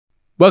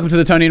Welcome to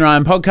the Tony and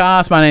Ryan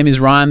podcast. My name is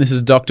Ryan. This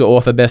is Dr.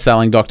 Author,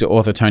 best-selling Dr.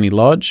 Author Tony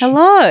Lodge.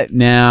 Hello.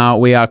 Now,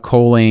 we are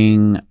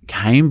calling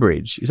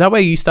Cambridge. Is that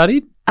where you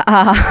studied?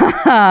 No.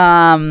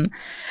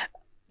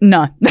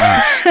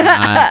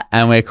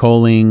 And we're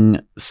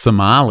calling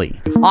Somali.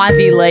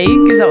 Ivy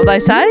League, is that what they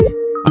say?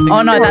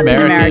 Oh, no, that's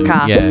in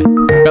America. Yeah.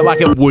 But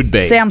like it would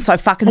be. See, I'm so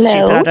fucking stupid.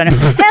 I don't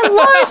know.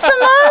 Hello,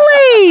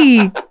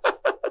 Somali.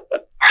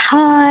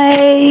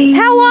 Hi.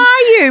 How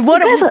are you?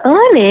 What You guys are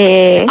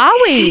early.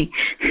 are we?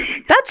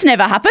 That's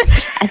never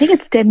happened. I think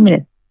it's 10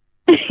 minutes.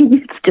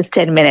 It's just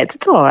 10 minutes.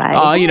 It's all right.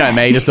 Oh, you know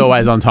me, just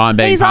always on time,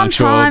 being He's on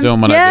punctual, time.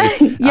 doing what I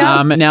do.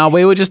 Yeah. Now,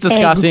 we were just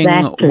discussing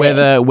Exactly.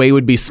 whether we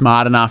would be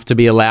smart enough to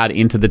be allowed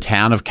into the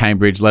town of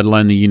Cambridge, let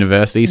alone the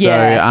university. So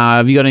Yeah.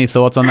 have you got any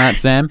thoughts on that,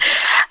 Sam?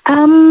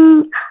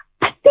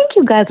 I think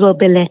you guys will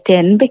be let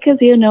in because,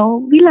 we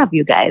love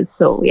you guys.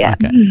 So, yeah.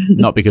 Okay.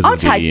 Not because I'll of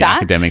take the that.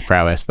 academic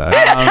prowess, though.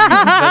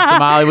 But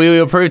Somali, will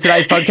you approve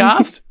today's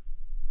podcast?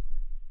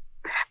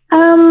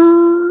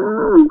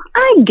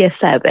 I guess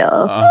I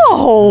will.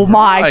 Oh,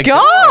 my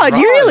God.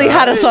 You really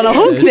had us on a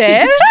hook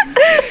there.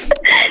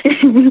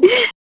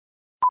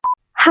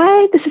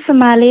 Hi, this is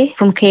Somali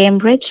from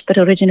Cambridge, but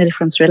originally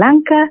from Sri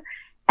Lanka,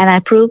 and I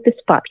approve this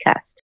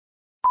podcast.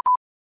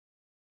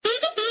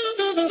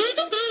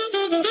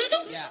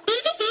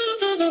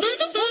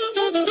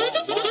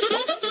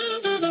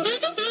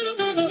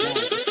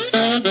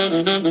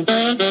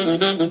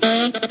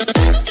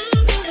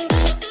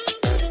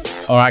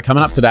 All right,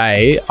 coming up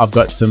today, I've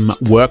got some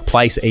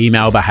workplace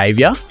email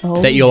behaviour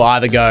that you'll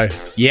either go,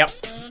 yep,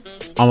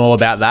 I'm all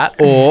about that,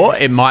 or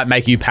it might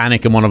make you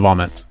panic and want to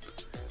vomit.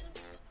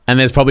 And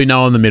there's probably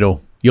no in the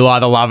middle. You'll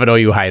either love it or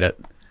you hate it.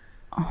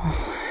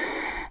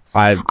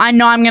 I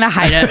know I'm going to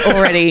hate it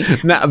already.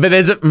 No, but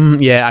there's a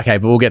yeah, okay,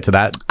 but we'll get to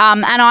that.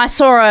 And I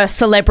saw a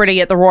celebrity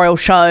at the Royal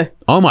Show.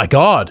 Oh my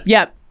God.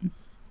 Yep.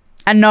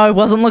 And no,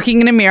 wasn't looking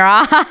in a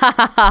mirror.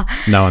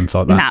 No one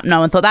thought that.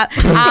 No one thought that.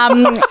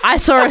 I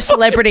saw a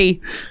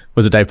celebrity.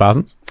 Was it Dave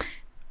Parsons?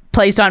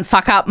 Please don't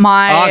fuck up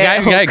my... Oh,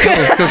 okay, cool.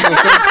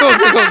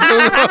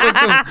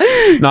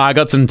 No, I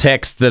got some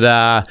text that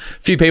a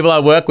few people I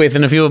work with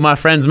and a few of my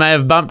friends may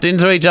have bumped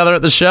into each other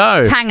at the show.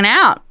 Just hanging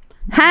out.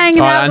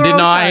 Hanging out at And the didn't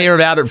Royal I Show. hear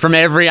about it from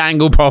every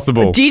angle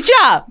possible? Did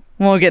ya?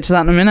 We'll get to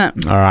that in a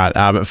minute. All right,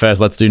 but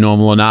first let's do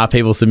normal or nah.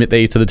 People submit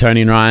these to the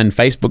Tony and Ryan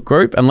Facebook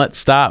group, and let's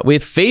start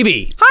with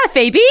Phoebe. Hi,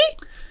 Phoebe.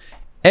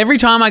 Every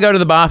time I go to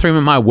the bathroom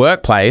at my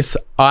workplace,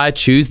 I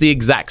choose the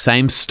exact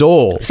same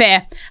stall.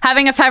 Fair.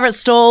 Having a favourite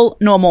stall,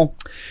 normal.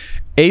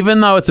 Even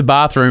though it's a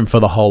bathroom for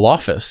the whole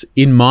office,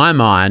 in my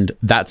mind,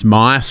 that's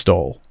my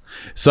stall.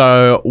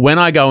 So when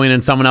I go in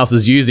and someone else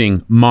is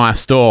using my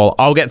stall,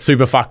 I'll get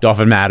super fucked off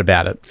and mad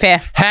about it.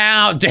 Fair.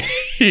 How dare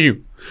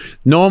you?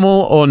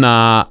 Normal or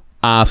nah?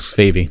 Asks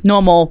Phoebe.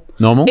 Normal.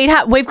 Normal?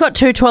 We've got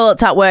 2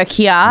 toilets at work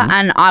here,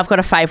 and I've got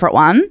a favourite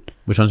one.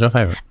 Which one's your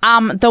favourite?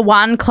 The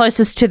one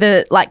closest to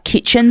the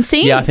kitchen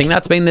sink. Yeah, I think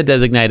that's been the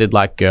designated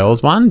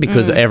girls one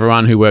because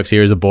everyone who works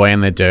here is a boy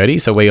and they're dirty.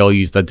 So we all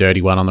use the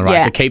dirty one on the right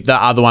Yeah. to keep the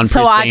other one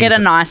So pristine. I get a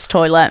nice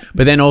toilet.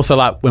 But then also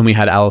when we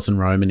had Alison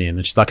Roman in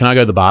and she's like, can I go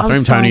to the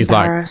bathroom? Tony's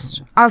like,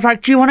 I was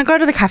like, do you want to go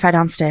to the cafe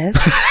downstairs?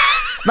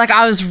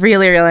 I was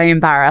really, really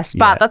embarrassed,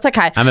 but Yeah. that's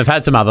okay. and they've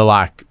had some other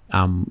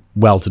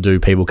well-to-do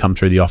people come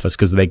through the office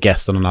because they're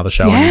guests on another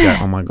show and you go,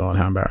 oh my God,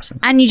 how embarrassing.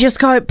 And you just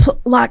go,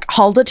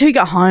 hold it till you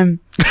get home.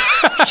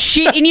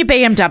 Shit in your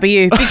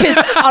BMW because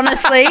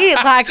honestly,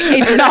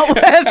 it's not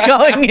worth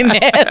going in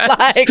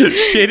there.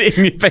 Shit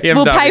in your BMW.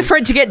 We'll pay for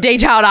it to get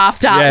detailed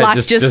after. Yeah,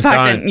 just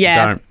fucking, don't,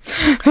 yeah.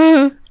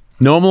 Don't.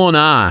 Normal or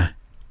nah?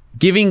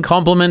 Giving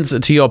compliments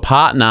to your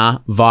partner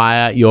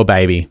via your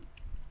baby.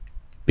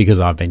 Because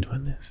I've been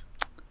doing this.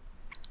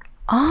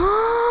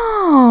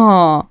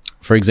 Oh.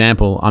 For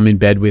example, I'm in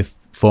bed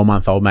with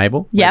 4-month-old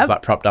Mabel. Yep. She's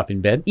propped up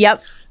in bed.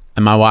 Yep.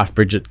 And my wife,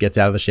 Bridget, gets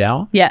out of the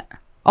shower. Yeah.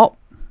 Oh.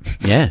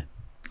 Yeah.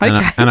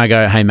 Okay. And I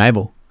go, hey,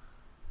 Mabel,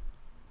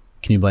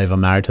 can you believe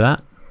I'm married to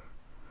that?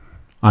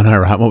 I know,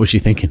 right? What was she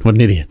thinking? What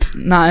an idiot.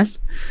 Nice.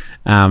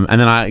 And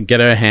then I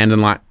get her hand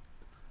and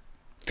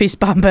Fist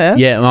bump her.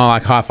 yeah,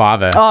 high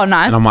five her. Oh,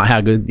 nice. And I'm like,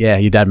 how good? Yeah,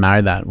 your dad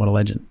married that. What a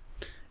legend.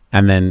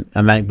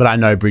 But I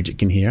know Bridget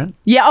can hear it.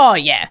 Yeah. Oh,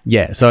 yeah.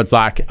 Yeah, so it's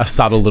like a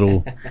subtle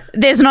little.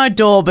 There's no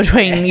door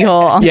between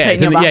your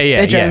ensuite and your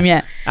bedroom.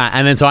 Yeah.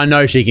 And then so I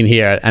know she can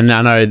hear it, and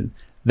I know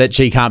that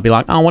she can't be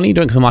like, oh, what are you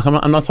doing? Because I'm like,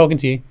 I'm not talking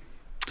to you,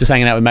 just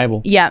hanging out with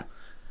Mabel. Yeah.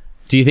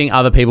 Do you think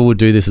other people would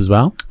do this as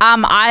well?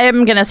 I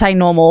am gonna say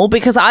normal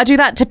because I do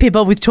that to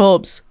Pippa with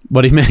Torbs.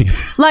 What do you mean?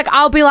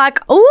 I'll be like,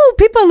 oh,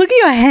 Pippa, look at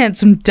your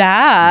handsome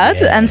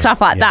dad Yeah, and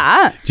stuff like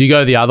that. Do you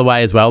go the other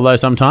way as well though?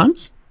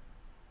 Sometimes.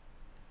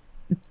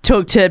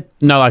 Talk to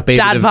No, be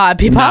Dad a bit of, via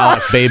Pippa. No,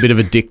 be a bit of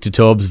a dick to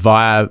Torbs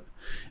via.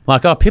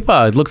 Oh,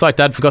 Pippa, it looks like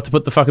Dad forgot to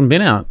put the fucking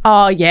bin out.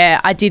 Oh,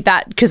 yeah, I did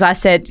that because I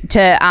said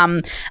to,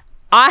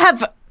 I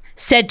have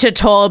said to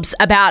Torbs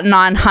about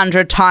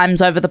 900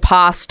 times over the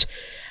past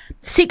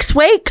 6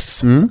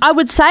 weeks, I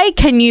would say,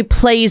 can you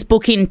please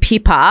book in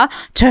Pippa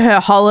to her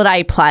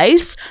holiday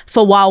place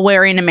for while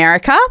we're in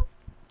America?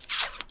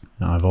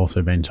 I've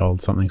also been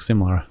told something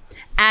similar.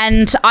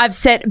 And I've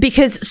said,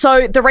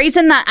 so the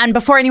reason that, and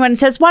before anyone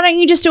says, why don't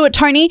you just do it,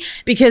 Tony?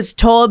 Because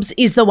Torbs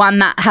is the one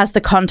that has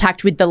the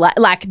contact with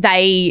that's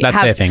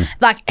their thing.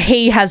 Like,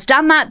 he has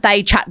done that.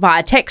 They chat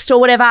via text or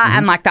whatever,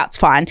 and like, that's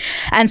fine.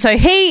 And so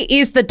he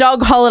is the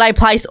dog holiday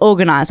place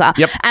organizer.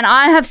 Yep. And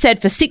I have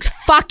said for 6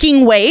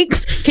 fucking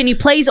weeks, can you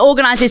please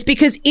organize this?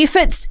 Because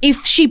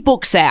if she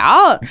books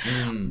out,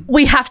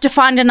 we have to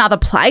find another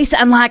place.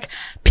 And like,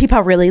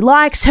 Pippa really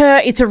likes her.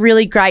 It's a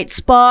really great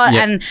spot.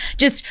 Yep. And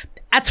just...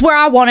 That's where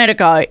I want her to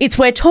go. It's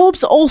where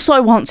Torbs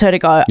also wants her to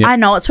go. Yep. I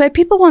know it's where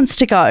Pippa wants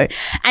to go.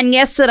 And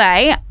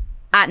yesterday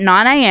at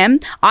 9 a.m,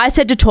 I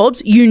said to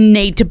Torbs, you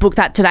need to book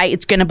that today.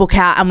 It's going to book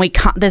out and we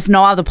can't, there's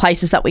no other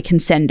places that we can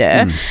send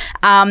her.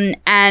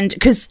 And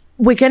because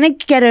we're going to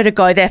get her to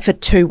go there for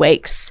 2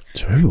 weeks.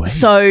 2 weeks?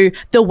 So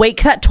the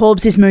week that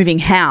Torbs is moving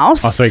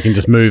house. Oh, so he can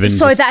just move and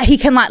that he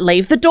can like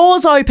leave the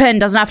doors open,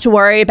 doesn't have to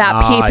worry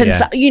about Pip and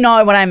stuff. You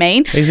know what I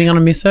mean? Is he going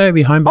to miss her?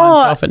 Be home by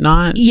himself at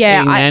night?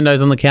 Yeah. Eating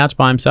Nando's on the couch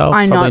by himself?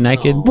 I know. Probably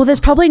naked? Well, there's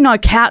probably no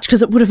couch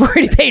because it would have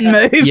already been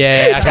moved.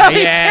 Yeah, okay. So it's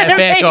Yeah, gonna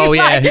fair be call.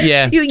 like-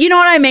 Yeah. You know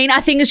what I mean?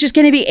 I think it's just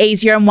going to be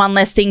easier and one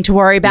less thing to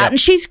worry about. Yep. And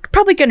she's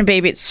probably going to be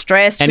a bit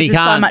stressed because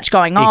there's so much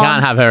going on. He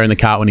can't have her in the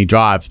cart when he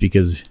drives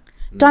because...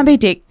 Don't be a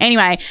dick.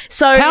 Anyway,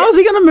 so... How is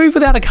he going to move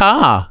without a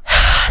car?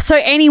 So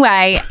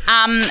anyway,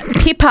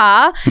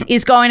 Pippa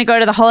is going to go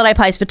to the holiday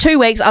place for 2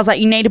 weeks. I was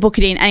like, you need to book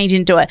it in, and he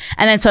didn't do it.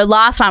 And then so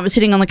last night I was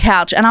sitting on the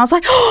couch and I was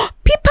like, oh,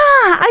 Pippa,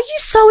 are you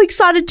so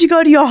excited to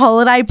go to your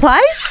holiday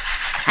place?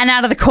 And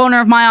out of the corner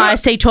of my eye, I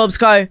see Torbs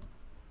go,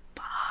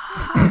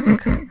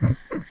 fuck.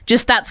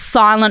 Just that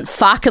silent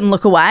fuck and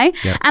look away.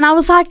 Yep. And I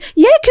was like,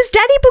 yeah, because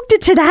Daddy booked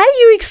it today.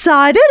 You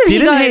excited? And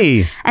Didn't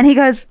he? And he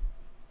goes,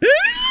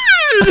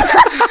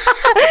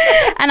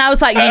 and I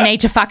was like, you need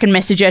to fucking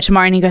message her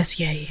tomorrow. And he goes,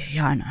 yeah,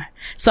 I know.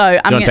 So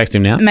I'm want to text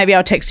him now? Maybe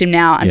I'll text him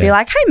now and be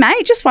like, hey,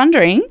 mate, just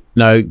wondering.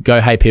 No, go,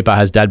 hey, Pippa,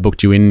 has Dad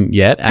booked you in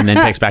yet? And then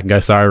text back and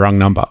go, sorry, wrong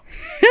number.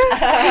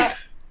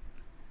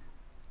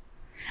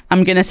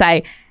 I'm going to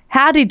say,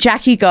 how did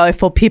Jackie go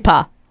for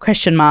Pippa? ?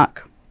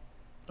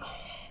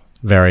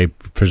 Very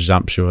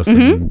presumptuous.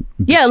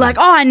 Yeah, like,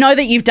 oh, I know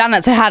that you've done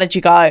it, so how did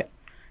you go?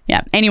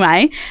 Yeah,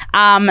 anyway.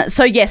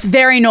 So, yes,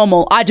 very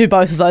normal. I do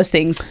both of those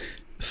things.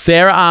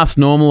 Sarah asked,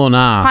 normal or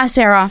nah? Hi,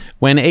 Sarah.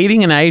 When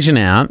eating an Asian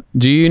out,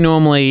 do you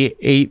normally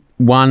eat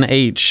one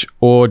each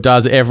or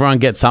does everyone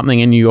get something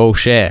and you all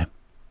share?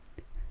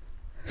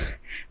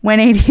 When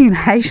eating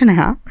an Asian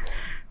out?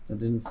 That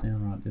didn't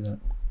sound right, did it?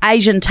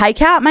 Asian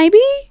takeout, maybe?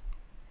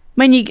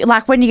 When you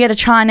get a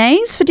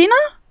Chinese for dinner?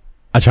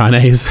 A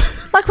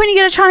Chinese. Like when you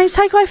get a Chinese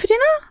takeaway for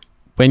dinner?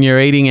 When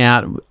you're eating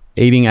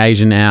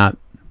Asian out.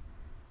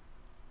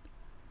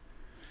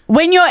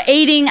 When you're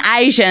eating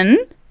Asian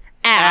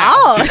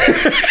out.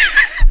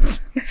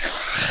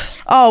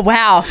 Oh,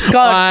 wow.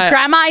 God,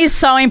 grammar is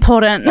so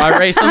important. I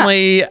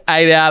recently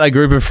ate out a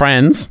group of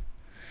friends,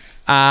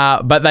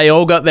 but they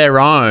all got their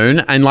own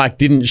and like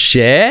didn't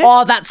share.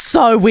 Oh, that's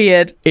so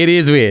weird. It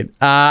is weird.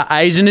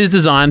 Asian is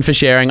designed for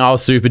sharing. I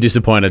was super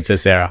disappointed,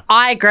 says Sarah.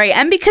 I agree.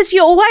 And because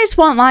you always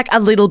want like a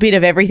little bit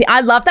of everything.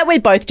 I love that we're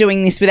both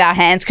doing this with our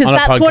hands because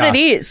that's what it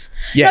is.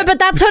 Yeah. No, but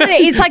that's what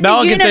it is. It's like no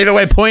one can see, but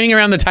we're pointing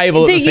around the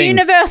table at the things.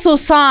 Universal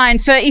sign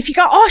for if you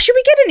go, oh, should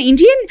we get an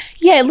Indian?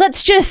 Yeah,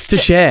 let's just... To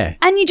share.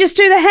 And you just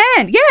do the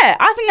hand. Yeah,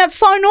 I think that's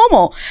so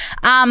normal.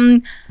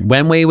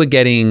 When we were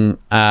getting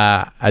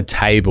a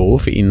table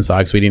for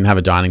inside, because we didn't have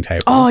a dining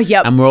table. Oh,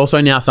 yep. And we're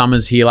also now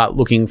Summer's here like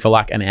looking for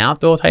like an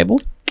outdoor table.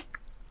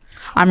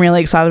 I'm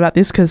really excited about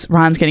this because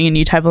Ryan's getting a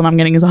new table and I'm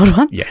getting his old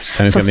one. Yes,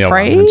 Tony's getting the old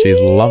one and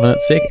she's loving it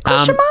sick.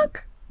 Question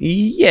mark?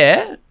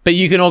 Yeah, but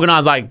you can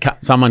organise like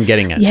someone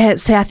getting it. Yeah,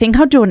 see, I think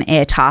I'll do an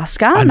air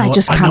tasker and they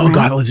just come I know a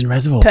guy around. that lives in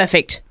Reservoir.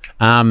 Perfect.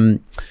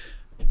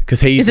 Because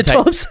he used Is it to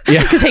take, Torbs?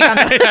 Yeah, because he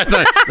can't do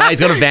it. no, he's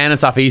got a van and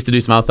stuff. He used to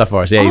do smell stuff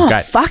for us. Yeah, he's Oh,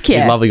 great. fuck yeah.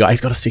 He's a lovely guy.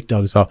 He's got a sick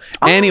dog as well.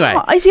 Anyway,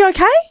 Oh, is he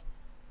okay?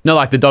 no,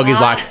 like the dog is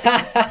like.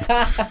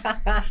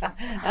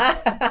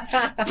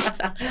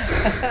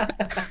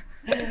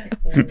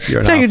 You're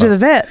an Take him to the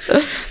vet.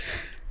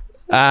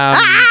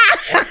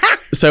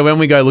 So when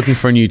we go looking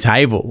for a new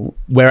table,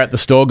 we're at the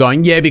store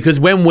going, yeah, because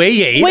when we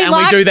eat and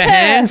we do the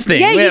hands thing.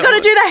 Yeah, you got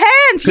to do the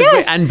hands.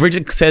 Yes. And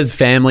Bridget says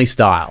family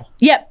style.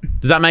 Yep.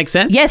 Does that make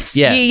sense? Yes.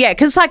 Yeah. Yeah.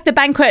 Because like the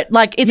banquet,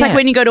 like it's like Yeah.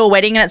 when you go to a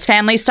wedding and it's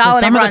family style and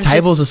Some of everyone's the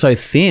tables just... are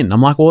so thin. I'm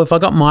like, well, if I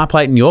got my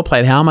plate and your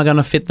plate, how am I going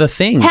to fit the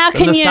things? How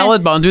can and the you-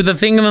 salad bar and do the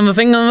thing and then the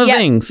thing and the Yep.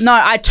 things? No,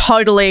 I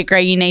totally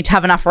agree. You need to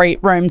have enough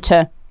room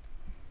to...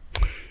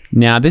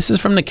 Now, this is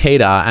from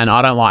Nikita, and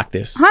I don't like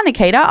this. Hi,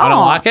 Nikita. I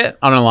don't like it.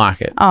 I don't like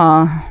it.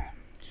 Oh.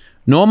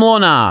 Normal or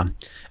nah?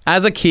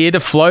 As a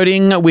kid,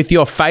 floating with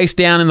your face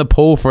down in the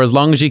pool for as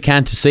long as you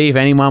can to see if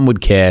anyone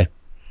would care.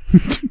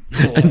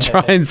 And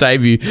try and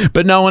save you.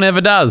 But no one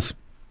ever does.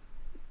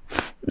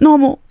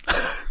 Normal.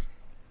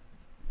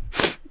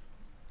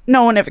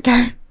 No one ever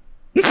came.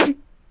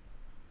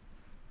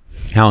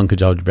 How long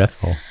could you hold your breath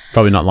for?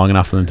 Probably not long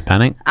enough for them to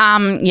panic.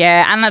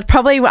 Yeah, and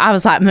I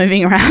was like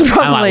moving around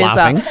probably as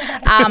well.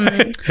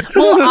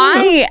 Well,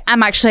 I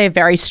am actually a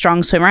very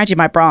strong swimmer. I did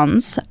my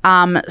bronze.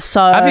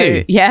 Have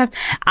you? Yeah.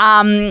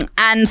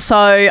 And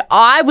so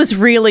I was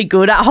really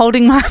good at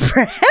holding my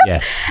breath.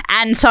 Yeah.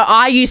 And so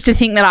I used to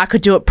think that I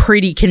could do it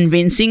pretty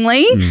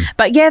convincingly.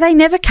 But yeah, they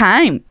never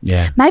came.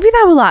 Yeah. Maybe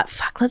they were like,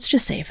 fuck, let's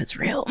just see if it's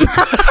real.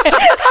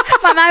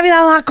 Like maybe they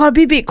were like, God,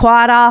 be a bit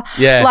quieter.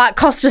 Yeah. Like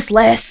cost us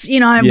less,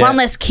 one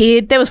less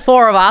kid. There was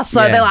 4 of us.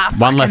 So they're like,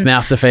 one left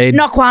mouth to feed.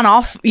 Knock one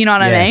off. You know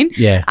what I mean?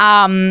 Yeah.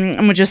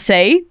 And we'll just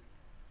see.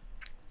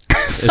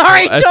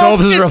 Sorry,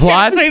 Torbs has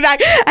replied. texted me back,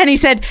 and he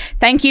said,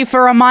 "Thank you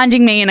for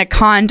reminding me in a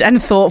kind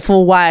and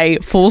thoughtful way."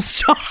 Full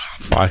stop.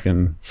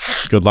 Fucking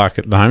good luck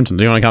at the home. Do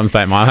you want to come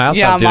stay at my house?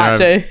 Yeah, I might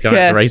do. Go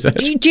back to research.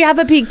 Do you have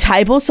a big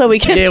table so we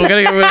can? Yeah, we're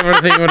gonna go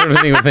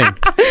whatever thing.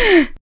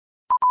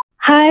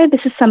 Hi,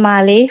 this is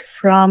Samali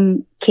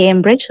from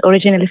Cambridge,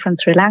 originally from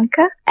Sri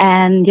Lanka,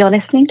 and you're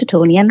listening to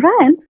Tony and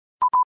Ryan.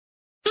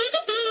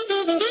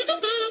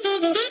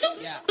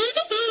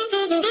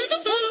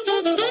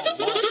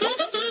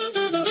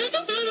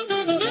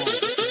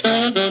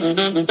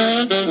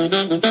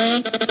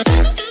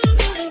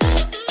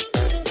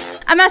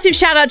 A massive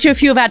shout out to a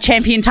few of our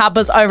champion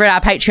tarpers over at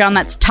our Patreon.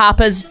 That's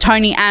Tarpers,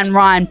 Tony and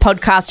Ryan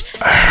podcast.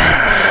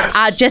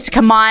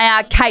 Jessica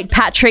Meyer, Kate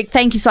Patrick,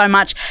 thank you so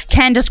much.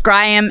 Candace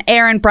Graham,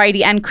 Aaron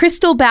Brady, and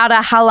Crystal Bowder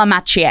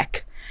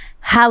Halamichek.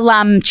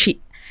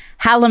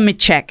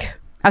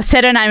 I've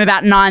said her name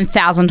about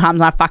 9,000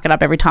 times and I fuck it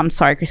up every time.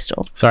 Sorry,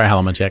 Crystal. Sorry,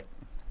 Halamichek.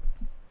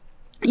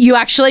 You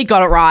actually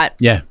got it right.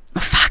 Yeah. Oh,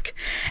 fuck.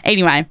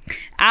 Anyway,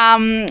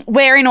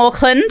 we're in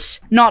Auckland,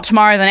 not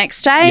tomorrow, the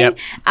next day.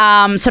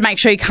 Yep. So make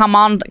sure you come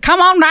on down.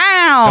 Come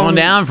on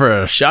down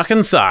for a shuck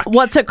and suck.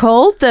 What's it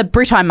called? The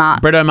Brito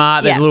Mart. Brito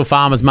Mart. There's a little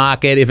farmer's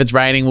market. If it's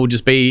raining, we'll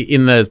just be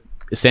in the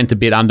centre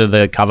bit under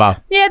the cover.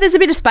 Yeah, there's a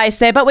bit of space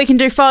there, but we can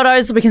do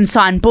photos. We can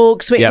sign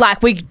books. We do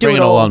Bring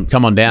it all on.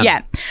 Come on down.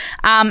 Yeah.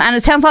 And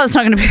it sounds like there's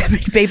not going to be that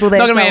many people there.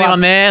 Not going to be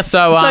anyone there.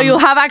 So you'll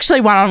have actually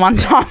one-on-one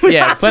time with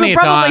us. Plenty we'll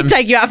of probably time.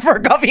 take you out for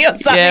a coffee or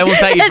something. Yeah, we'll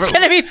take you. There's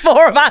going to be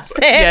 4 of us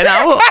there. Yeah,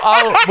 no,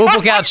 we'll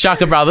book out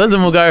Shucker Brothers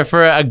and we'll go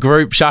for a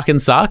group shuck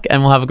and suck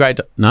and we'll have a great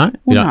time. No?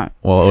 No.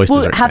 Well, oysters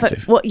We'll are have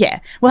expensive.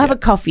 we'll have a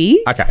coffee.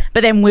 Okay.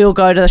 But then we'll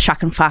go to the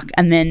shuck and fuck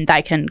and then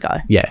they can go.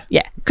 Yeah.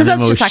 Yeah. Because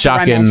And then that's just we'll like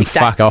a shuck romantic and day.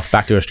 fuck off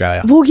back to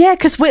Australia. Well, yeah,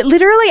 because we're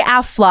literally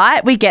our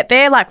flight, we get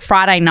there like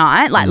Friday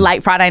night, like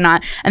late Friday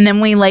night, and then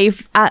we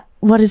leave at,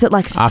 what is it,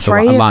 like After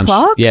 3 lunch.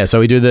 o'clock? Yeah, so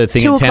we do the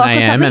thing 2 at 10 o'clock or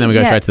a.m. something? and then we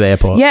go Yeah. straight to the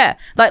airport. Yeah,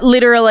 like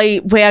literally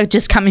we're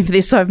just coming for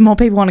this, so if more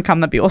people want to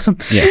come, that'd be awesome.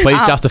 Yeah, please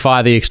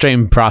justify the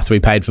extreme price we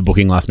paid for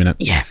booking last minute.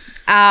 Yeah.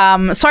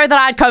 Sorry that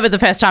I'd COVID the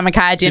first time,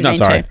 okay? I didn't mean She's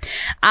not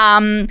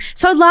to.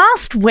 So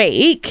last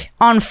week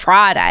on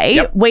Friday,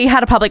 we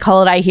had a public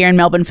holiday here in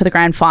Melbourne for the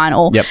grand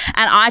final. Yep.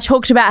 And I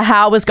talked about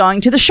how I was going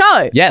to the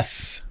show.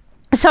 Yes.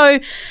 So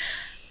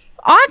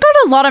I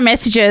got a lot of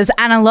messages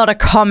and a lot of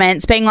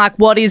comments being like,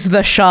 what is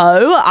the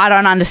show? I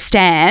don't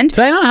understand. Do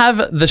they not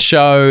have the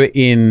show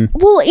in...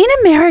 Well, in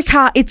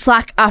America, it's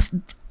like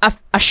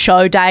a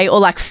show day or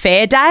like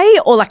fair day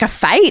or like a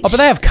fete. Oh, but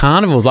they have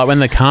carnivals, like when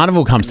the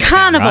carnival comes to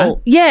town, right?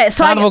 Yeah.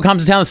 So Carnival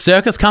comes to town, the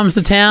circus comes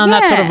to town,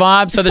 that sort of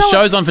vibe. So the So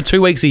show's it's- on for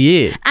 2 weeks a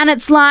year. and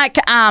it's like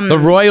The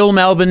Royal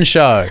Melbourne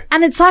Show.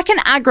 and it's like an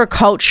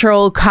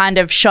agricultural kind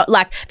of show.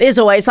 Like there's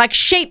always like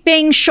sheep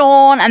being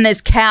shorn and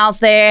there's cows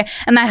there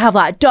and they have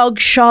like dog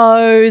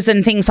shows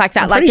and things like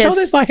that. Pretty sure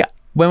there's like...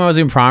 When I was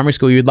in primary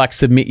school, you'd like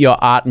submit your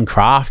art and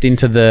craft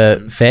into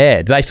the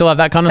fair. Do they still have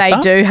that kind of they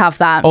stuff? do have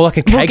that. Or like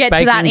a We'll cake get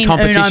to that baking in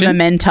competition? Uno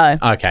Memento.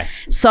 Okay.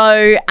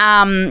 So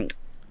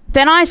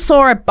then I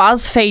saw a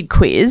BuzzFeed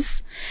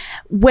quiz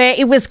where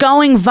it was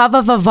going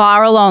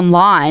viral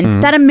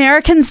online that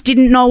Americans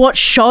didn't know what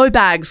show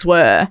bags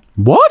were.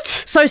 What?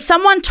 So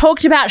someone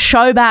talked about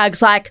show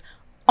bags like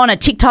on a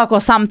TikTok or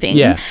something.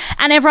 Yeah.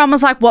 And everyone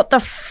was like, what the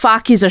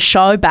fuck is a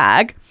show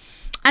bag?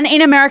 And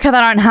in America, they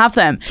don't have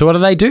them. So what do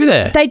they do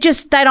there? They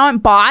don't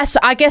buy. So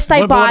I guess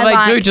they what buy do they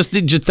like... do?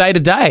 Just day to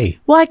day?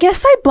 Well, I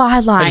guess they buy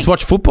They like... just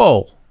watch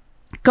football.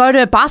 go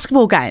to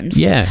basketball games.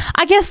 Yeah.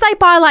 I guess they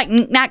buy like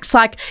knickknacks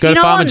like... Go you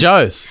to know, Farmer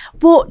Joe's.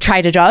 Well,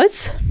 Trader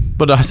Joe's.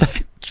 What did I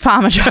say?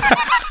 Farmer Joe's.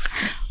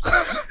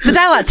 The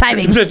daylight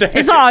savings.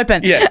 It's not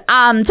open. Yeah. Do they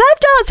have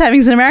daylight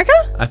savings in America?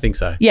 I think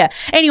so. Yeah.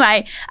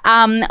 Anyway,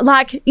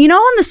 like, you know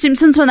on The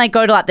Simpsons when they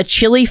go to like the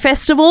chili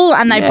festival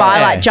and they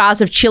buy like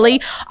jars of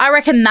chili? I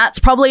reckon that's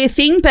probably a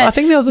thing, but... I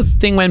think there was a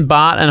thing when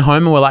Bart and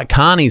Homer were like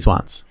carnies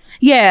once.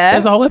 yeah.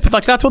 There's a whole episode.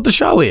 Like, that's what the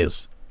show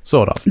is.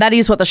 Sort of. That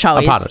is what the show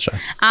is. part of the show.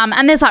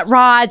 And there's like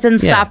rides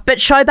and stuff, Yeah. but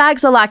show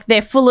bags are like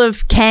they're full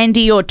of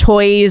candy or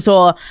toys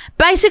or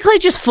basically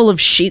just full of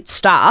shit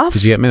stuff.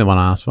 Did you get me the one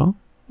I asked for?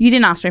 You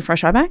didn't ask me for a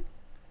show bag?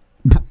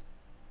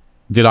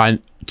 Did I?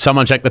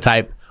 Someone check the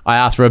tape. I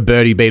asked for a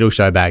Birdie Beetle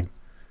show bag.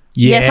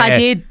 Yeah. Yes, I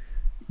did.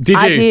 Did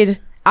you? I did.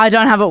 I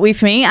don't have it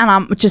with me and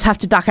I just have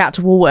to duck out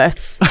to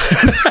Woolworths.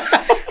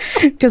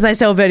 Because they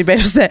sell Birdie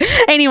Beetles there.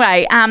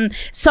 Anyway,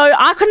 so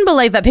I couldn't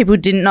believe that people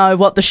didn't know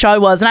what the show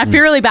was and I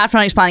feel really bad for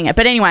not explaining it.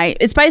 But anyway,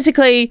 it's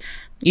basically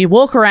You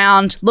walk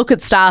around, look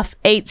at stuff,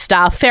 eat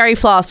stuff, fairy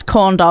floss,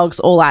 corn dogs,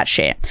 all that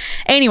shit.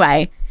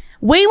 Anyway,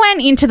 we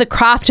went into the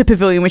Crafter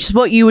Pavilion, which is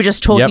what you were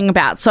just talking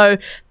about. So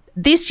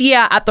this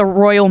year at the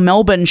Royal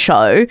Melbourne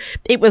show,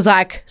 it was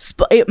like,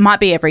 it might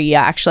be every year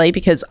actually,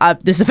 because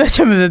this is the first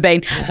time I've ever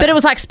been, but it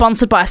was like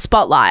sponsored by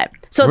Spotlight.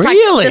 So it's like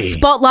the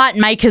Spotlight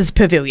Makers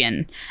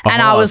Pavilion.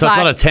 And I was so like,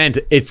 it's not a tent,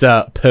 it's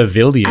a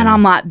pavilion. and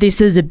I'm like,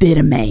 this is a bit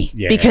of me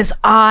because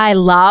I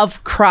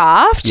love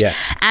craft. Yeah.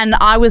 And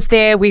I was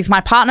there with my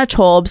partner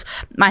Torbs,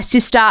 my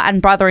sister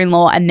and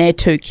brother-in-law and their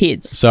 2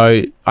 kids.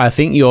 So I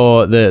think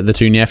the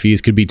 2 nephews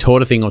could be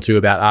taught a thing or two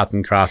about arts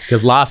and crafts,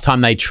 because last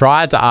time they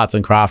tried the arts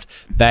and craft,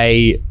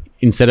 they,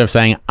 instead of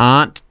saying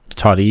Aunt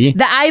Toddy,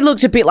 The A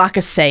looked a bit like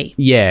a C.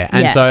 yeah,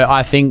 and Yeah. so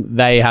I think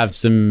they have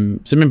some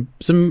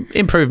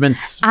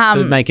improvements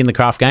to make in the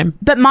craft game.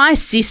 But my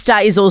sister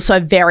is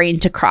also very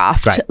into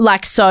craft. Great.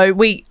 Like,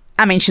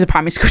 she's a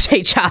primary school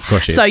teacher. Of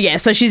course she is. So, yeah,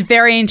 so she's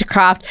very into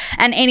craft.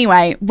 And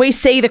anyway, we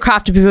see the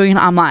Crafter Pavilion.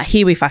 I'm like,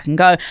 here we fucking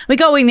go. We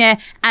go in there.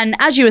 And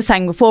as you were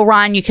saying before,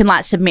 Ryan, you can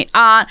like submit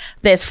art.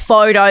 There's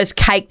photos,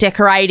 cake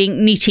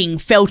decorating, knitting,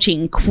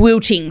 felting,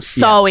 quilting,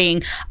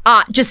 sewing,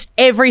 art, just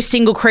every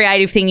single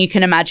creative thing you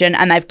can imagine.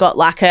 And they've got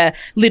like a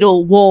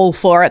little wall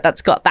for it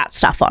that's got that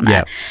stuff on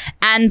Yep. it.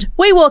 And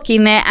we walk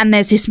in there and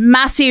there's this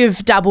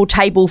massive double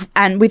table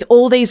and with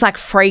all these like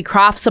free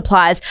craft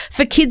supplies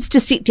for kids to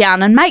sit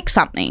down and make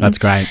something. That's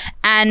great.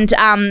 And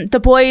the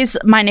boys,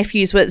 my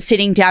nephews, were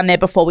sitting down there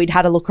before we'd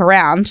had a look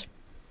around.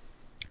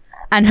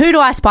 And who do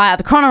I spy out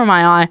the corner of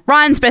my eye?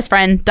 Ryan's best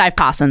friend, Dave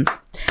Parsons.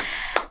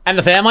 And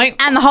the family?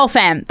 And the whole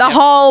fam, the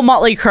whole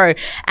motley crew.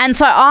 And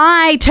so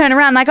I turn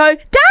around and I go,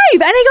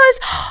 Dave. And he goes,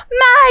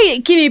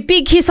 mate, give me a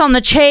big kiss on the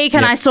cheek.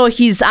 And I saw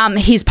his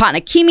partner,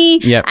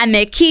 Kimmy, and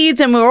their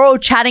kids. And we were all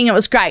chatting. It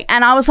was great.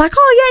 And I was like,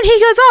 oh, yeah. And he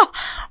goes, oh,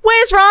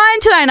 where's Ryan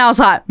today? And I was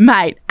like,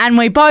 mate. And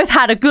we both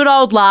had a good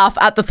old laugh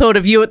at the thought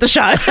of you at the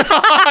show.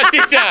 Oh,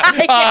 did you?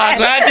 Oh,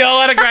 glad you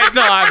all had a great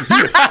time.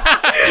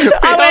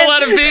 We all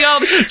had a big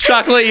old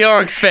chuckle at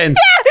your expense.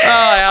 Yeah.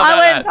 Oh, how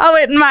about that? I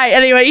went, mate.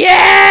 And he went,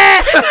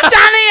 yeah,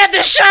 Danny at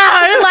the show.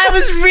 Like, it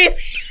was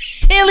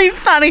really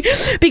funny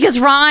because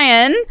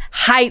Ryan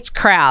hates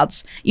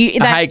crowds. I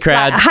hate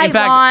crowds. Hate in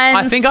fact, lines.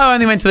 I think I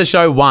only went to the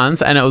show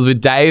once, and it was with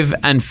Dave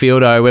and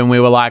Fieldo when we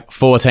were like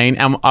 14.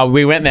 And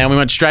we went there and we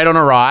went straight on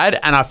a ride,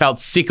 and I felt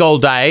sick all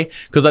day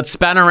because I'd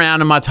span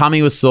around and my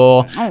tummy was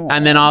sore.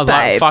 And then I was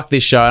like, fuck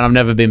this show, and I've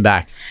never been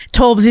back.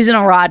 Torbs isn't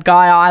a ride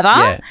guy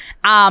either.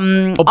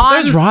 Yeah. But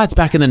those rides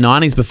back in the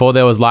 90s before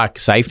there was like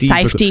safety.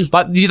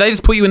 Like they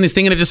just put you in this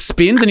thing and it just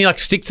spins and you like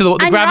stick to the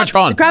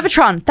Gravitron.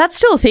 Gravitron. That's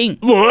still a thing.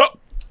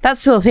 That's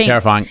still a thing.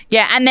 Terrifying.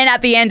 Yeah, and then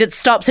at the end it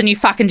stops and you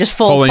fucking just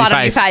fall flat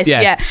on your face.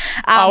 Yeah.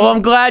 Oh, well,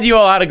 I'm glad you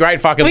all had a great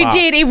fucking laugh. We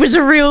did. It was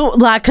a real,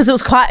 like, because it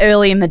was quite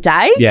early in the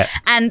day. Yeah.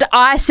 And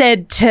I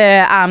said to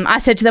them,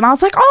 I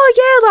was like,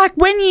 oh, yeah, like,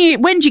 when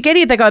did you get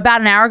here? They go,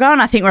 about an hour ago,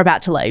 and I think we're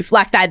about to leave.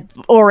 Like, they'd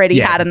already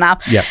had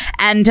enough. Yeah.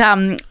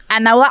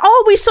 And they were like,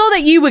 oh, we saw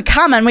that you would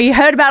come and we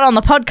heard about it on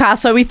the podcast,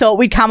 so we thought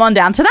we'd come on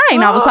down today.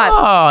 And I was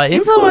like,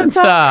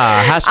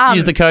 influencer.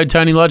 Use the code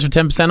Tony Lodge for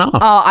 10% off. Oh,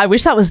 I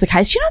wish that was the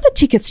case. You know the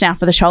tickets now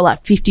for the show are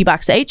like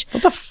 $50 each?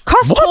 What the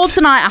Cost Torbs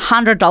and I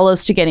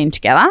 $100 to get in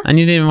together. And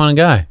you didn't even want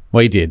to go.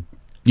 Well, you did.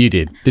 You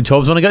did. Did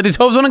Torbs want to go? Did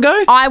Torbs want to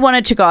go? I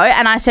wanted to go,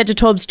 and I said to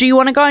Torbs, do you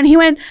want to go? And he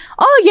went,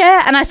 oh,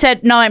 yeah. And I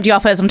said, no empty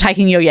offers. I'm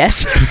taking your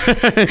yes.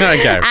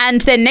 Okay.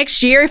 And then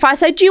next year, if I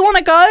say, do you want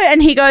to go?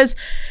 And he goes,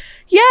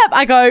 yep.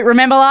 I go,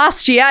 remember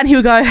last year? And he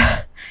would go,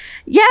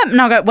 yep. And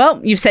I'll go, well,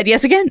 you've said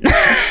yes again.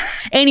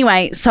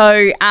 Anyway,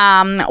 so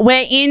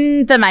we're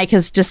in the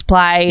Makers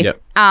display,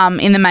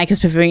 in the Makers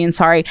Pavilion,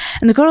 and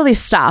they've got all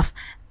this stuff.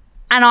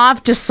 And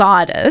I've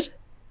decided,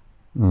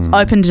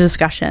 open to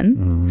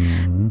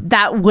discussion,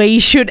 that we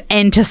should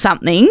enter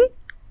something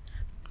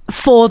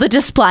for the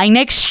display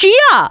next year.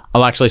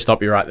 I'll actually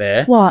stop you right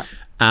there. What?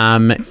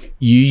 You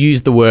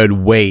used the word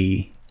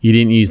we. You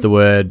didn't use the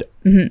word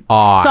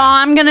I. So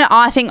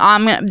I think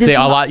I'm going to... See,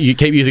 I like you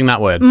keep using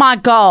that word. My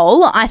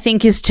goal, I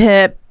think, is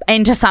to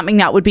enter something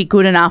that would be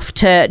good enough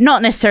to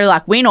not necessarily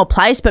like win or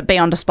place, but be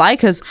on display,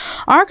 because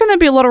I reckon there'd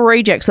be a lot of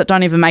rejects that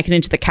don't even make it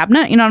into the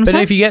cabinet. You know what I'm saying?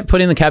 But if you get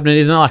put in the cabinet,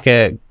 isn't it like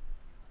a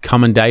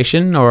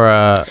commendation or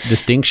a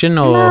distinction?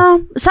 Or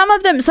no, some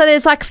of them. So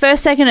there's like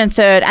first, second, and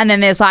third, and then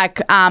there's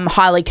like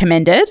highly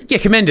commended. Yeah,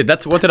 commended.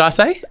 That's what did I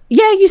say?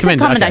 Yeah, you said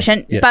commendation,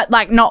 okay. Yeah. but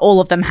like not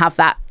all of them have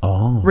that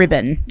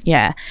ribbon.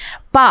 Yeah,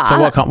 but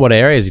so what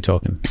areas are you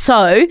talking?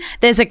 So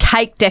there's a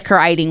cake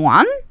decorating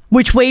one,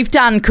 which we've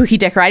done cookie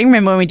decorating.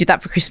 Remember when we did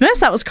that for Christmas?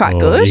 That was quite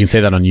good. You can see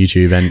that on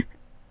YouTube, and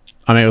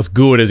I mean, it was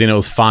good as in it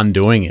was fun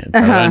doing it.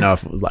 But I don't know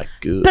if it was like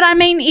good. But I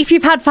mean, if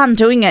you've had fun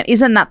doing it,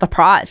 isn't that the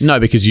prize? No,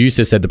 because you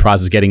just said the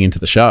prize is getting into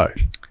the show.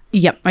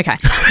 Yep. Okay.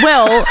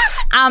 Well,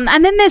 and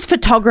then there's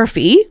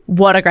photography.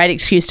 What a great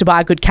excuse to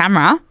buy a good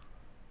camera.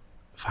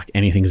 Fuck,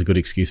 anything's a good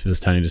excuse for this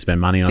Tony to spend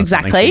money on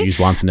exactly. something to use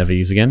once and never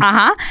use again.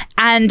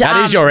 And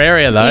that is your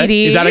area, though. It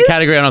is. Is that a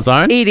category on its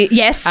own? It is.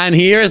 Yes. And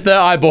here is the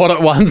I bought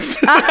it once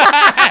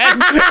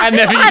and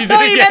never used it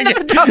again. You meant the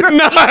photography.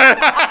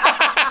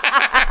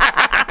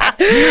 No.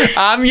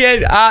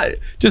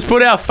 Just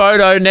put our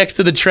photo next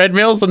to the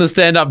treadmills on the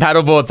stand-up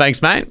paddleboard.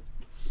 Thanks, mate.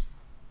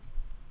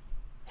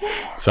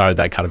 Sorry,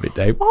 that cut a bit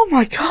deep. Oh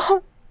my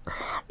God.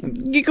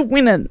 You could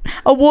win an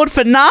award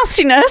for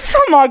nastiness.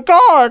 Oh my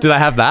God. Do they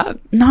have that?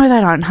 No,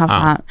 they don't have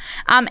that.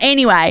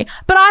 Anyway,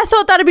 but I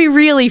thought that'd be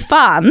really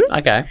fun.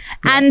 Okay.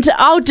 And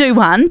I'll do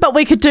one, but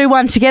we could do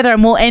one together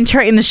and we'll enter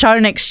it in the show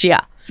next year.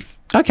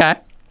 Okay.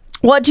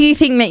 What do you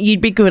think that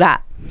you'd be good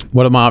at?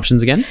 What are my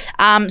options again?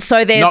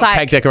 So there's Not like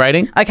cake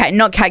decorating. Okay,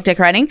 not cake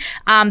decorating.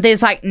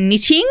 There's like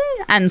knitting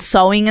and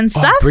sewing and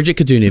stuff. Bridget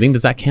could do knitting.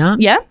 Does that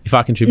count? Yeah. If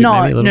I contribute No,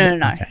 maybe a little bit?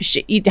 no.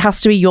 Okay. It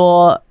has to be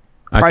your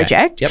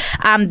project. Yep.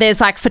 There's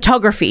like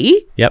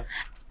photography, Yep.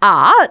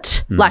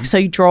 art, like so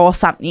you draw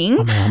something.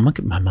 Oh,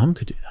 my mum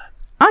could do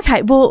that.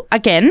 Okay, well,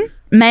 again,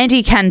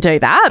 Mandy can do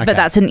that, Okay. but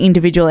that's an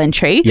individual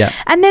entry. Yep.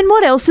 And then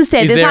what else is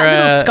there? Is There's there like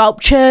little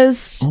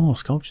sculptures. Oh,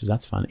 sculptures.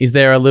 That's fun. Is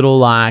there a little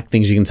like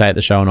things you can say at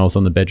the show and also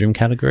in the bedroom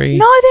category?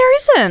 No, there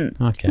isn't.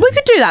 Okay. We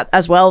could do that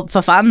as well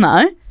for fun,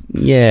 though.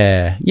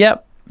 Yeah.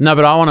 Yep. No,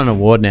 but I want an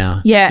award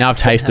now. Yeah. Now I've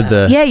tasted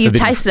the. Yeah, you've the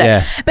bit- tasted it.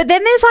 Yeah. But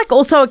then there's like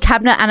also a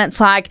cabinet and it's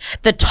like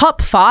the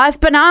top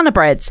 5 banana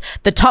breads,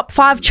 the top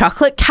 5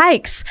 chocolate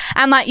cakes.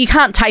 And like you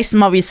can't taste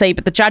them obviously,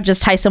 but the judges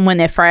taste them when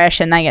they're fresh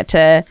and they get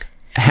to...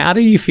 How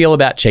do you feel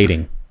about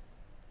cheating?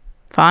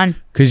 Fine.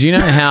 Because you know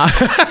how.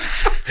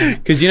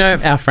 Because you know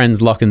our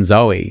friends Locke and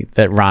Zoe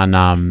that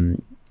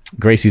run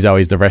Greasy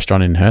Zoe's, the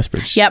restaurant in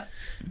Hurstbridge. Yep.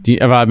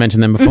 Have I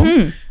mentioned them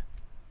before?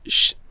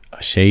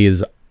 She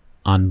is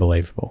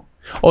unbelievable.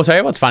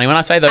 Also, what's funny when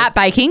I say those At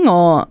baking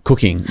or...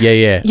 cooking, yeah.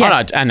 Yeah. Oh,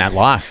 no, and at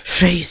life.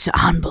 She's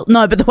unbelievable.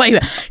 No, but the way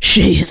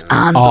she's Oh,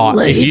 unbelievable.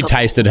 if you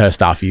tasted her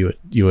stuff, you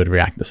would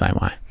react the same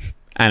way.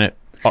 And it,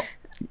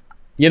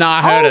 you know,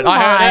 I heard it.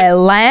 My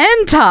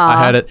Lanta.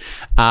 I heard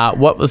it.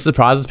 What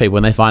surprises people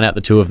when they find out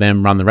the two of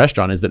them run the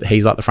restaurant is that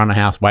he's like the front of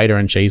house waiter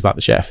and she's like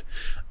the chef.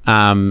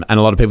 And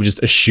a lot of people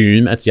just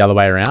assume it's the other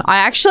way around. I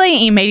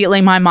actually immediately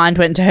my mind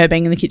went to her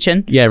being in the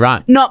kitchen. Yeah,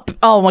 right. Not.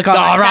 Oh my God.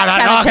 Oh, right.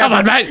 that sounded Come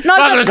on, terrible. mate. No,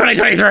 Welcome to but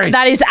 2023.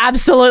 that is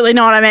absolutely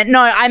not what I meant. No,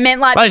 I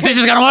meant like. Those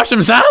dishes going to wash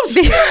themselves?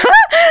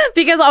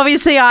 Because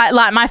obviously I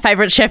like my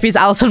favorite chef is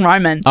Alison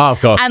Roman. Oh,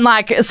 of course. And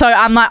like so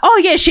I'm like,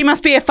 oh yeah, she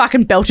must be a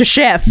fucking belter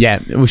chef. Yeah,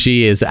 well,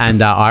 she is.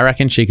 And I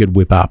reckon she could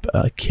whip up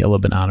a killer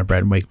banana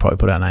bread and we could probably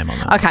put our name on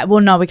that. Okay,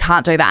 well no, we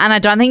can't do that. And I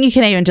don't think you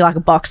can even do like a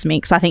box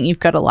mix. I think you've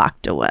got to like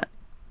do it.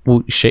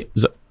 Well,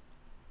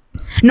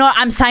 No,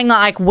 I'm saying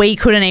like we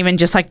couldn't even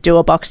just like do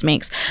a box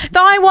mix.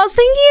 Though I was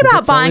thinking about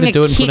get someone buying to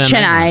a do it and put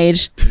our name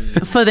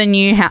KitchenAid for the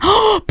new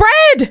house.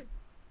 Bread!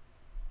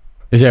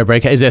 is there a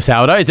break? Is there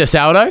sourdough? Is there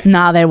sourdough?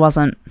 Nah, there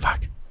wasn't.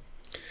 Fuck.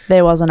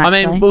 There wasn't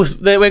actually. I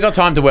mean, we've got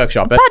time to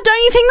workshop it. but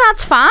don't you think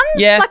that's fun?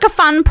 Yeah. Like a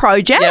fun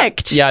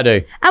project. Yeah, I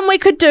do. And we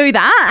could do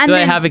that. And Do they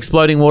then have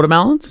exploding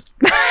watermelons?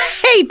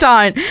 they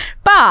don't.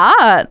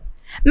 But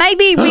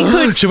maybe we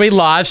could Should we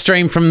live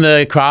stream from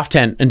the craft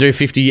tent and do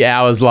 50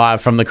 hours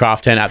live from the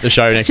craft tent at the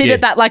show next sit year?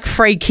 at that like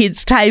free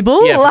kids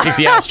table? Yeah, for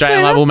 50 hours straight.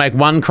 Straight Like, up. we'll make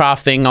one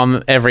craft thing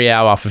on every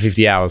hour for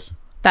 50 hours.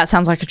 That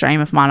sounds like a dream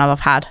of mine I've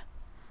had.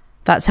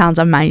 That sounds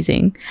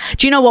amazing.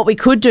 Do you know what we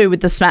could do with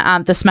the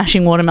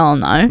smashing watermelon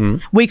though?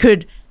 We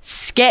could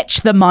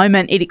sketch the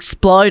moment it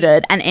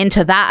exploded and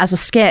enter that as a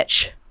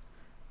sketch,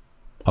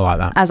 I like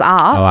that. as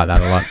art. I like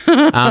that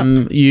a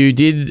lot. You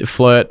did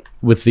flirt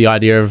with the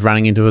idea of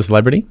running into a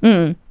celebrity?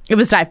 It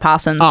was Dave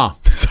Parsons. Oh,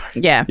 sorry.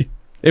 Yeah.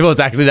 It was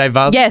actually Dave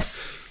Parsons?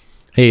 Yes.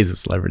 He is a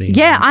celebrity.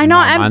 Yeah, I in know.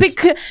 my And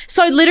mind.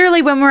 so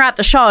literally when we were at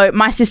the show,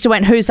 my sister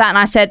went, "Who's that?" And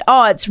I said,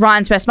 "Oh, it's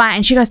Ryan's best mate."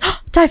 And she goes, "Oh,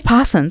 Dave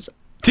Parsons."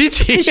 Did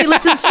she? She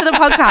listens to the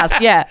podcast.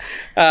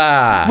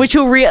 Yeah. Which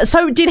will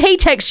So did he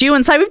text you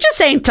and say, "We've just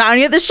seen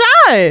Tony at the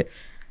show"?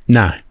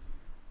 No.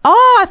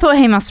 Oh, I thought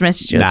he must have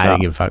messaged you No, as I well.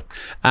 didn't give a fuck.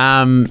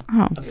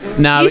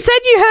 No. You said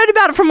you heard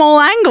about it from all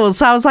angles,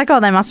 so I was like, "Oh,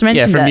 they must have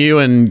yeah, mentioned from it." you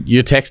and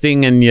your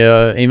texting and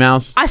your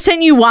emails. I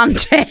sent you one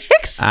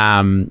text.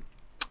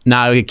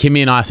 No,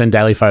 Kimmy and I send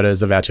daily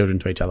photos of our children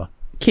to each other.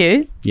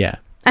 Cute. Yeah.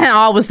 And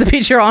I was the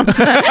picture on.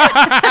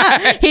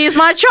 Here's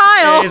my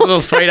child. He's a little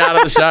sweetheart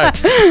of the show.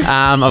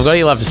 I've got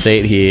you love to see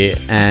it here,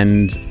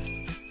 and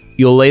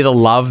you'll either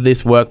love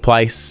this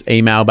workplace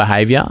email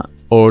behaviour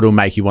or it'll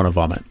make you want to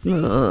vomit.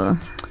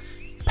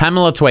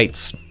 Pamela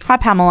tweets, Hi,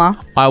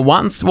 Pamela. I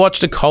once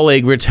watched a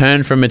colleague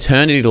return from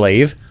maternity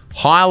leave,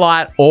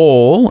 highlight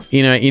all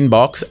in her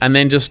inbox, and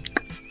then just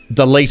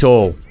delete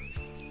all.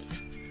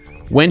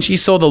 When she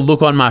saw the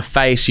look on my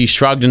face, she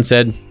shrugged and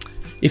said,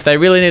 if they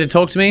really need to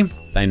talk to me,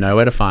 they know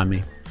where to find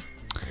me.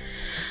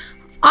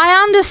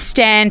 I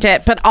understand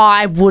it, but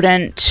I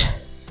wouldn't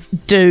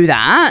do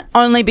that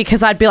only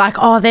because I'd be like,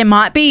 oh, there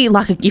might be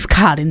like a gift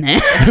card in there.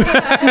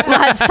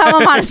 Like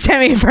someone might have sent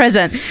me a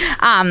present.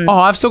 Oh,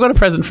 I've still got a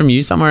present from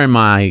you somewhere in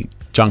my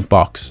junk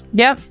box.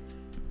 Yep.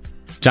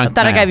 Junk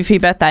That I mail. gave you for your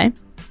birthday.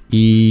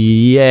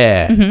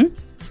 Yeah. Mm-hmm.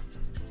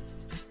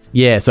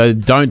 Yeah, so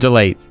don't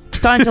delete.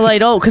 Don't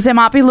delete all because there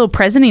might be a little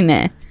present in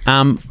there.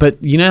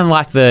 But you know,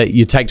 like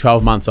you take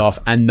 12 months off,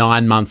 and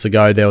 9 months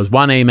ago there was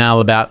one email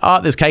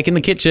about, there's cake in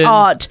the kitchen.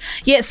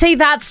 Yeah, see,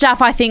 that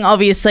stuff I think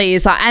obviously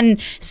is like, and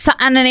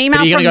an email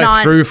But are you from going to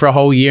go through for a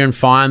whole year and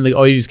find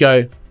or you just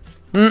go,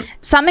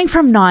 something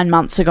from 9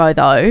 months ago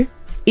though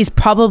is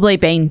probably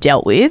being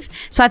dealt with.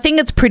 So I think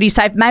it's pretty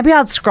safe. Maybe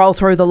I'd scroll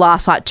through the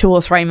last like 2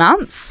 or 3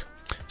 months.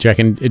 do you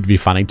reckon it'd be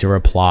funny to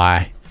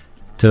reply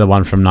to the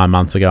one from 9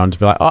 months ago and to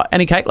be like,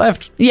 any cake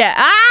left? Yeah.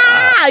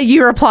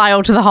 You reply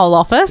all to the whole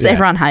office. Yeah.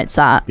 Everyone hates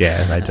that.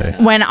 Yeah, they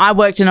do. When I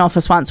worked in an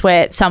office once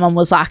where someone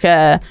was like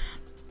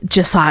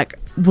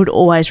would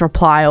always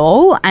reply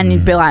all, and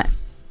you'd be like,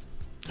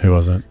 Who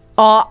was it?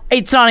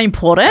 it's not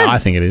important. I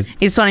think it is.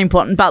 It's not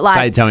important, but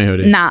like... Tell me who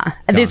it is. Nah,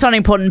 it's not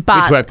important,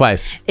 but... Which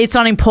workplace? It's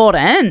not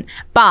important,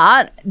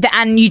 but...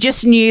 and you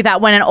just knew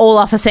that when an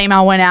all-office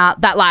email went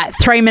out, that like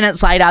 3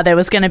 minutes later, there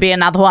was going to be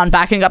another one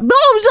back and go...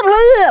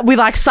 with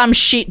like some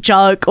shit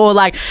joke or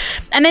like...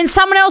 And then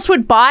someone else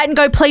would bite and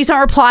go, please don't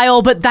reply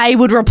all, but they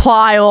would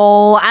reply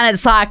all. And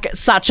it's like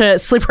such a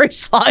slippery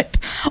slope.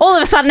 All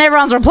of a sudden,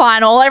 everyone's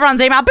replying all.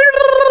 Everyone's email...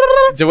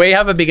 Do we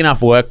have a big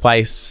enough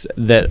workplace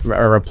that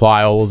a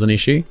reply all is an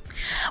issue?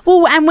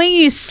 Well, and we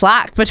use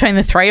Slack between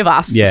the three of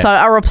us. Yeah. So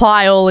a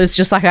reply all is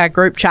just like our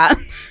group chat.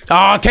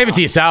 Keep it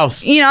to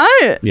yourselves. You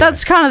know,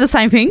 that's kind of the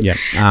same thing.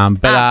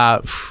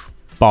 Yeah.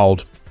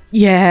 Bold.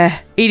 Yeah,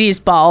 it is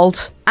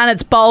bold. And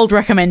it's bold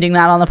recommending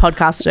that on the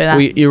podcast to do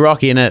that. You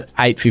rock in at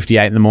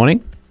 8:58 in the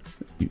morning,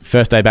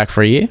 first day back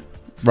for a year,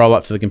 roll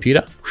up to the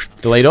computer,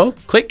 delete all,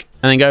 click,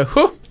 and then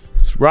go,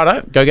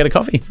 righto, go get a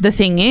coffee. The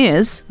thing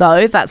is,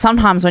 though, that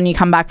sometimes when you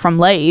come back from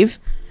leave,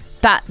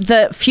 that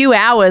the few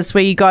hours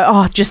where you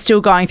go, just still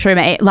going through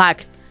my,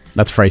 like...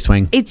 That's free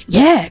swing. It's,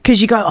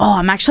 because you go,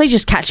 I'm actually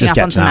just catching up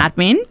on some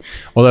admin.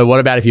 Although, what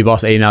about if your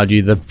boss emailed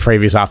you the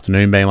previous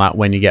afternoon being like,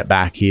 when you get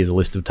back, here's a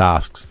list of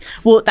tasks?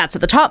 Well, that's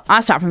at the top. I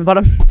start from the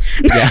bottom.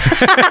 Yeah.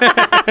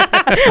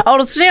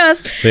 Oldest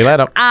newest. See you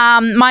later.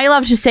 My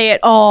love to see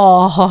it.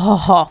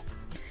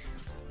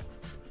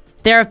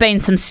 There have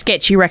been some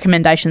sketchy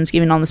recommendations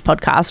given on this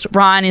podcast.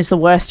 Ryan is the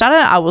worst at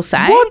it, I will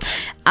say. What?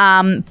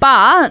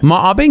 But...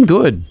 I've been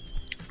good.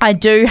 I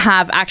do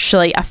have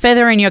actually a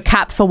feather in your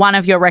cap for one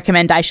of your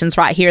recommendations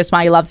right here. Is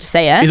why you love to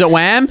see it. Is it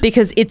Wham?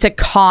 Because it's a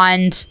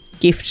kind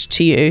gift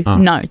to you. Oh.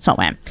 No, it's not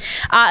Wham.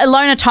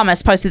 Ilona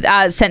Thomas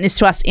sent this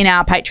to us in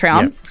our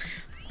Patreon. Yep.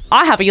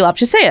 I have a you love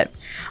to see it.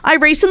 I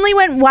recently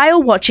went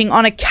whale watching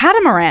on a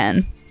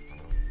catamaran.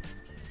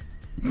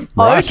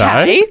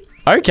 Righto.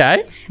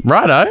 Okay.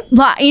 Righto.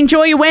 Like,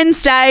 enjoy your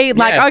Wednesday.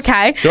 Like, yes,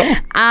 okay. Sure.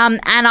 And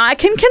I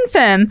can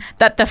confirm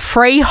that the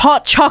free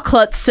hot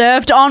chocolate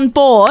served on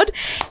board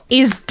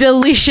is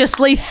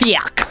deliciously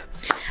thick.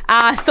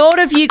 I thought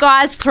of you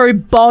guys through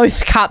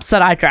both cups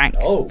that I drank.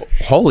 Oh,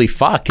 holy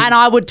fuck. And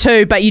I would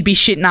too, but you'd be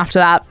shitting after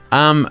that.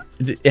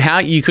 How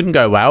you couldn't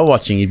go whale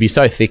watching? You'd be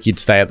so thick you'd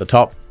stay at the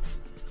top.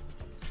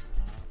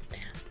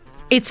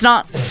 It's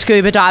not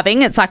scuba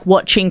diving. It's like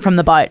watching from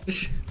the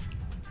boat.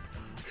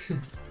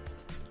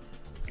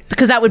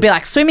 Because that would be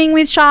like swimming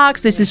with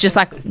sharks. This is just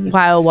like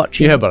whale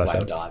watching. You heard what I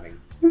said. Diving.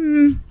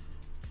 You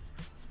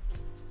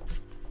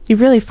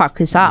really fucked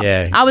this up.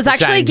 Yeah. I was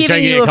actually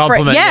giving you a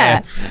compliment.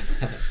 Yeah.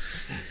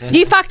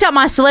 You fucked up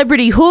my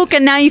celebrity hook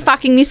and now you're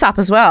fucking this up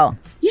as well.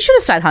 You should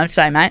have stayed home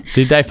today, mate.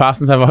 Did Dave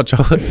Fastens have hot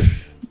chocolate?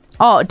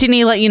 Oh, didn't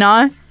he let you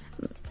know?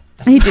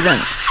 He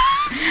didn't.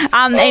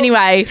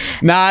 Anyway.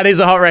 Nah, it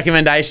is a hot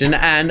recommendation.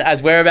 And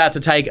as we're about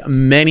to take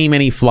many,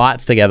 many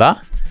flights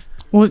together...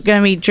 We're going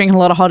to be drinking a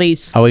lot of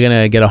hotties. Are we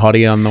going to get a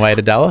hottie on the way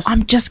to Dallas?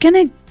 I'm just going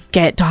to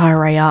get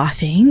diarrhea, I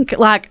think.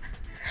 Like,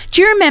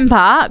 do you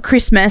remember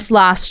Christmas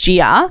last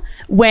year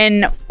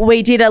when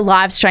we did a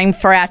live stream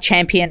for our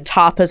champion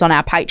tarpers on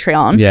our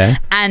Patreon? Yeah.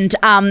 And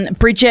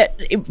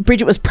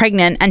Bridget was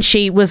pregnant and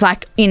she was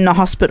like in the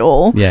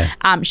hospital. Yeah.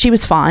 She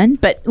was fine,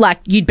 but like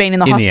you'd been in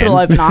the hospital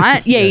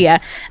overnight. Yeah.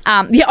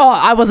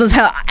 I wasn't.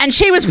 And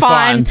she was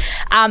fine.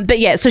 But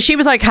yeah, so she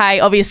was okay,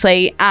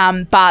 obviously.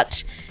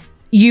 But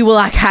you were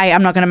like, hey,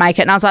 I'm not going to make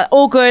it. And I was like,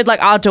 all good, like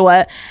I'll do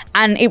it.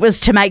 And it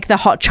was to make the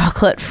hot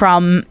chocolate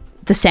from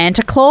the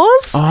Santa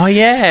Claus. Oh,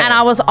 yeah. And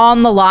I was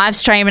on the live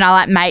stream and I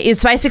like, mate,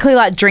 it's basically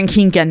like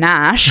drinking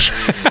ganache.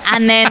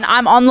 And then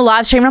I'm on the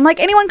live stream and I'm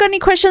like, anyone got any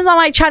questions? I'm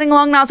like chatting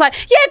along and I was like,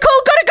 yeah,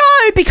 cool, gotta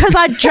go. Because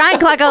I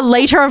drank like a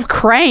litre of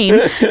cream.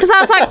 Because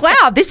I was like,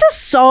 wow, this is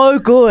so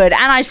good.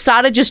 And I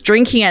started just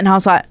drinking it and I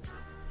was like,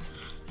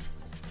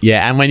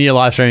 yeah, and when you're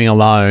live streaming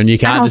alone, you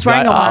can't just go...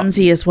 And I was wearing a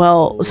onesie as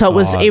well, so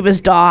it was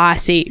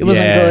dicey. It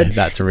wasn't good.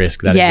 That's a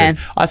risk. That is a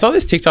risk. I saw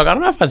this TikTok. I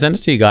don't know if I sent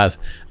it to you guys.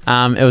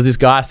 It was this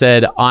guy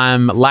said,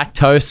 I'm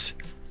lactose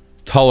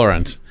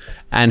tolerant.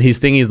 And his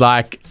thing is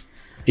like,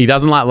 he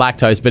doesn't like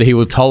lactose, but he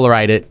will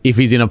tolerate it if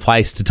he's in a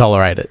place to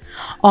tolerate it.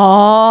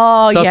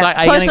 Oh, so yeah. It's like,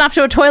 close enough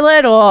to a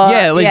toilet or...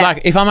 Yeah, he's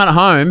like, if I'm at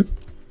home...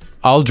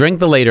 I'll drink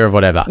the litre of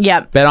whatever.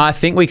 Yep. But I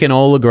think we can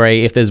all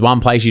agree if there's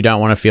one place you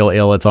don't want to feel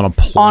ill, it's on a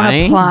plane. On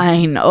a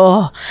plane.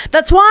 Oh.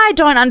 That's why I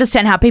don't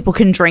understand how people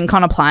can drink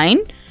on a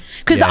plane.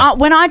 Because Yeah.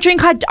 when I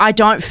drink, I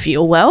don't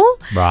feel well.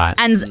 Right.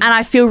 And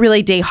I feel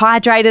really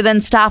dehydrated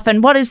and stuff.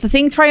 And what is the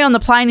thing? 3 on the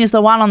plane is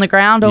the 1 on the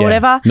ground or Yeah.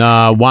 whatever.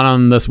 No, one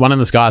in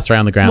the sky, 3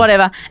 on the ground.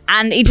 Whatever.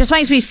 And it just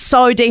makes me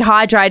so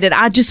dehydrated.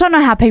 I just don't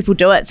know how people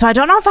do it. So I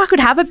don't know if I could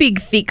have a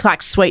big, thick,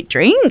 like sweet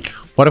drink.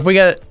 What if we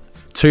get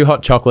 2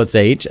 hot chocolates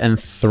each and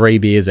 3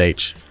 beers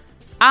each?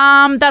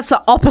 That's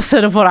the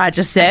opposite of what I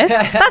just said.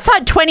 That's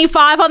like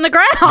 25 on the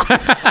ground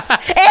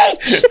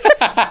each.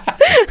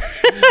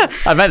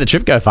 I'd make the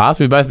trip go fast.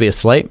 We'd both be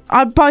asleep.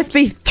 I'd both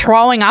be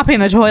throwing up in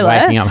the toilet.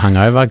 Waking up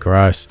hungover.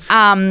 Gross.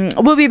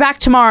 We'll be back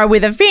tomorrow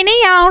with a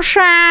video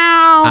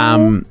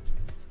show.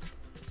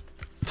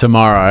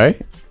 Tomorrow,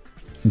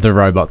 the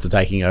robots are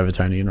taking over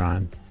Tony and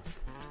Ryan.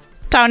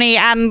 Tony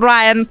and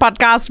Ryan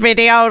podcast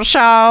video show.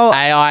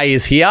 AI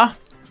is here.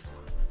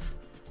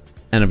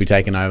 And it'll be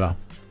taken over.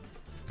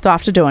 Do I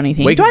have to do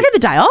anything? We Do could- I get the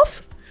day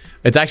off?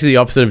 It's actually the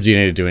opposite of do you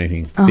need to do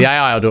anything. Oh. The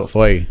AI will do it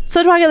for you.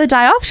 So do I get the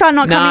day off? Should I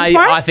not come No, in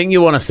tomorrow? I think you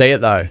want to see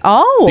it though.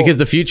 Oh. Because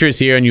the future is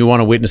here and you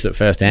want to witness it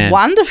firsthand.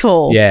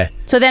 Wonderful. Yeah.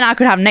 So then I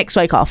could have next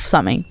week off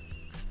something.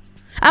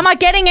 Am I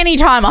getting any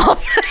time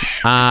off?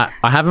 I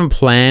haven't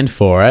planned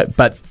for it,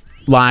 but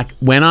like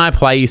when I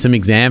play you some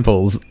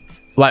examples,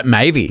 like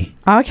maybe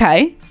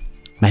Okay.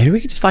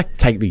 we could just like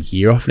take the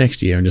year off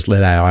next year and just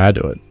let AI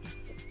do it.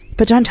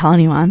 But don't tell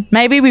anyone.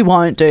 Maybe we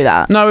won't do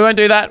that. No, we won't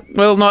do that.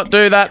 We'll not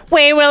do that.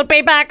 We will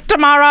be back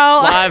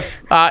tomorrow.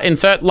 Live,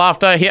 insert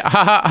laughter here. Ha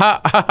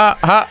ha ha ha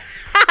ha.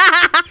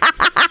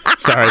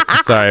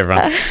 Sorry,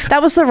 everyone.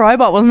 That was the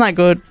robot. Wasn't that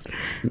good?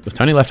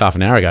 Tony left half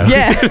an hour ago.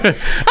 Yeah. But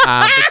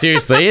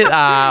seriously,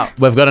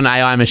 we've got an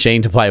AI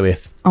machine to play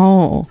with,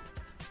 Oh.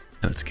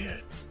 and it's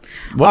good.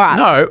 What? All right.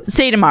 No,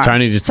 See you tomorrow.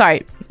 Tony just-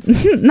 Sorry.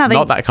 Nothing.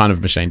 not that kind of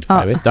machine to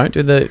play Oh. with. Don't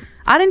do the.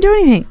 I didn't do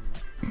anything.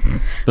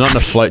 We're not in the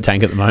float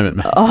tank at the moment,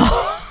 mate.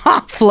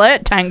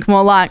 Flirt tank,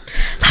 more like.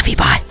 Love you,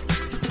 bye.